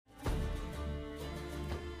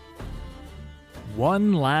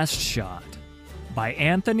One Last Shot by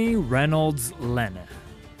Anthony Reynolds Lenne.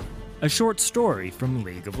 A short story from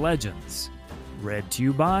League of Legends. Read to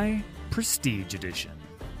you by Prestige Edition.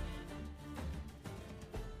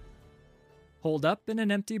 Holed up in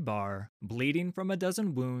an empty bar, bleeding from a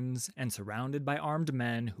dozen wounds and surrounded by armed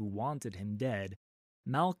men who wanted him dead,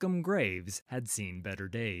 Malcolm Graves had seen better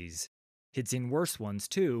days. He'd seen worse ones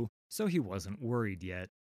too, so he wasn't worried yet.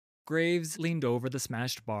 Graves leaned over the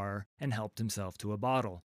smashed bar and helped himself to a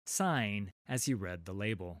bottle, sighing as he read the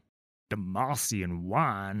label. Demacian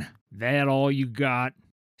wine? That all you got?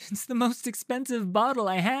 It's the most expensive bottle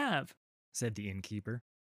I have, said the innkeeper,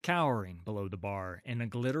 cowering below the bar in a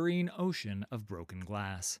glittering ocean of broken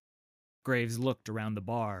glass. Graves looked around the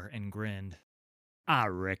bar and grinned. I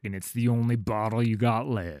reckon it's the only bottle you got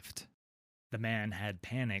left. The man had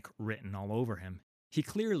panic written all over him. He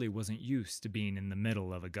clearly wasn't used to being in the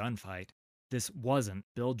middle of a gunfight. This wasn't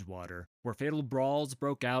Bilgewater, where fatal brawls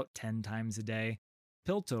broke out 10 times a day.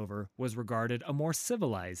 Piltover was regarded a more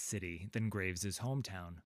civilized city than Graves'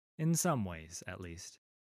 hometown, in some ways at least.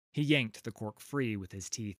 He yanked the cork free with his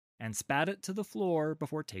teeth and spat it to the floor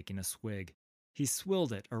before taking a swig. He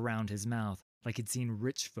swilled it around his mouth like he'd seen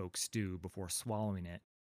rich folks do before swallowing it.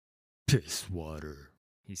 Piss water,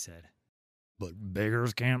 he said. But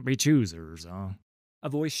beggars can't be choosers, huh? A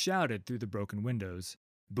voice shouted through the broken windows,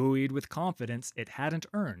 buoyed with confidence it hadn't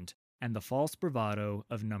earned and the false bravado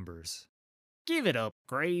of numbers. Give it up,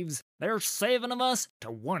 Graves. There's 7 of us to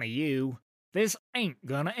 1 of you. This ain't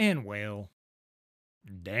gonna end well.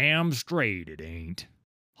 Damn straight it ain't,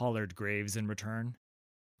 hollered Graves in return.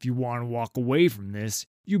 If you want to walk away from this,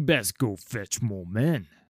 you best go fetch more men.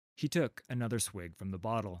 He took another swig from the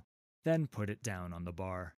bottle, then put it down on the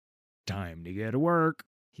bar. Time to get to work,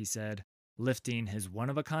 he said, lifting his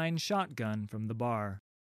one-of-a-kind shotgun from the bar.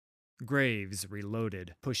 Graves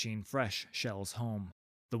reloaded, pushing fresh shells home.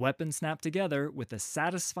 The weapon snapped together with a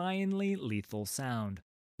satisfyingly lethal sound,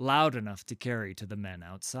 loud enough to carry to the men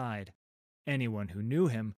outside. Anyone who knew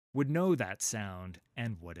him would know that sound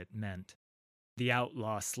and what it meant. The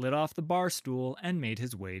outlaw slid off the bar stool and made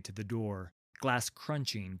his way to the door, glass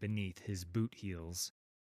crunching beneath his boot heels.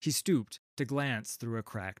 He stooped to glance through a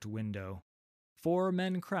cracked window. 4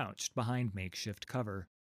 men crouched behind makeshift cover,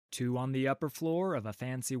 2 on the upper floor of a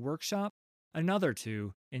fancy workshop, another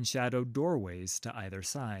 2 in shadowed doorways to either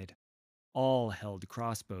side. All held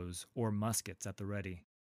crossbows or muskets at the ready.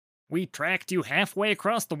 We tracked you halfway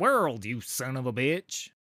across the world, you son of a bitch,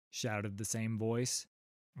 shouted the same voice.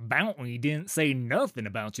 Bounty didn't say nothing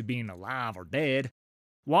about you being alive or dead.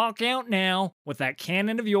 Walk out now with that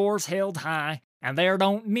cannon of yours held high, and there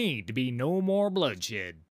don't need to be no more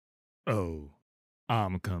bloodshed. Oh,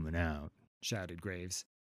 I'm coming out, shouted Graves.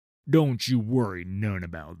 Don't you worry none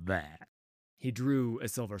about that. He drew a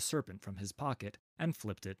silver serpent from his pocket and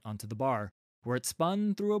flipped it onto the bar, where it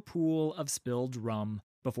spun through a pool of spilled rum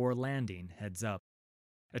before landing heads up.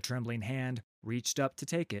 A trembling hand reached up to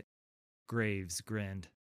take it. Graves grinned.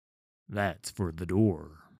 That's for the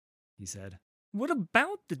door, he said. What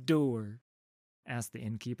about the door? asked the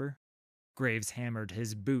innkeeper. Graves hammered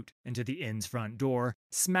his boot into the inn's front door,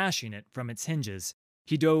 smashing it from its hinges.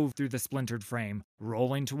 He dove through the splintered frame,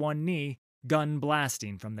 rolling to one knee, gun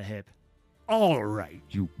blasting from the hip. All right,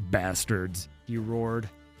 you bastards, he roared.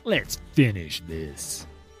 Let's finish this.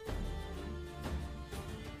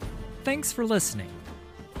 Thanks for listening.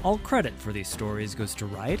 All credit for these stories goes to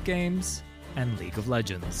Riot Games and League of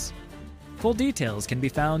Legends. Full details can be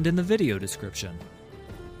found in the video description.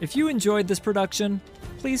 If you enjoyed this production,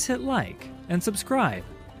 please hit like and subscribe.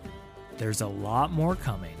 There's a lot more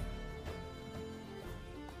coming.